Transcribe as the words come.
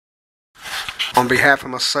On behalf of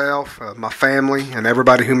myself, my family, and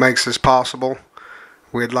everybody who makes this possible,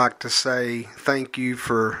 we'd like to say thank you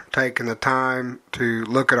for taking the time to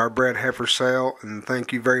look at our bred heifer sale, and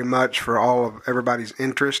thank you very much for all of everybody's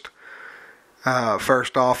interest.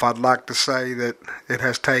 First off, I'd like to say that it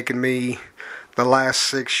has taken me the last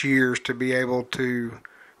 6 years to be able to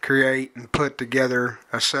create and put together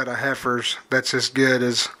a set of heifers that's as good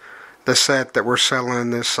as the set that we're selling in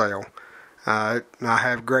this sale. I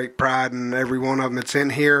have great pride in every one of them that's in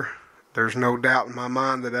here. There's no doubt in my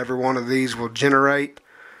mind that every one of these will generate.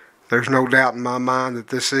 There's no doubt in my mind that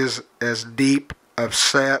this is as deep of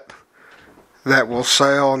set that will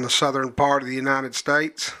sell in the southern part of the United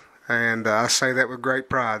States, and I say that with great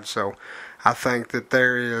pride. So I think that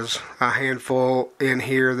there is a handful in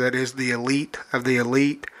here that is the elite of the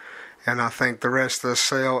elite, and I think the rest of the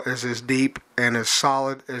sale is as deep and as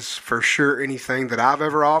solid as for sure anything that I've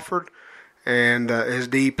ever offered, and as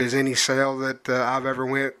deep as any sale that I've ever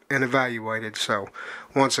went and evaluated. So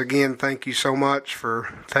once again, thank you so much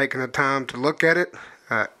for taking the time to look at it.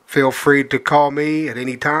 Feel free to call me at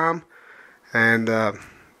any time, and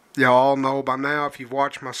y'all all know by now, if you've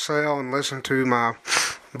watched my sale and listened to my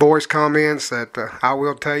voice comments, that I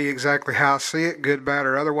will tell you exactly how I see it, good, bad,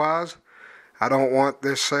 or otherwise. I don't want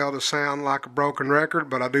this sale to sound like a broken record,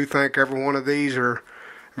 but I do think every one of these are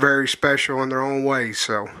very special in their own way.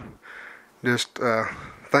 So just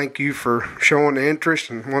thank you for showing the interest,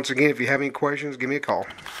 and once again, if you have any questions, give me a call.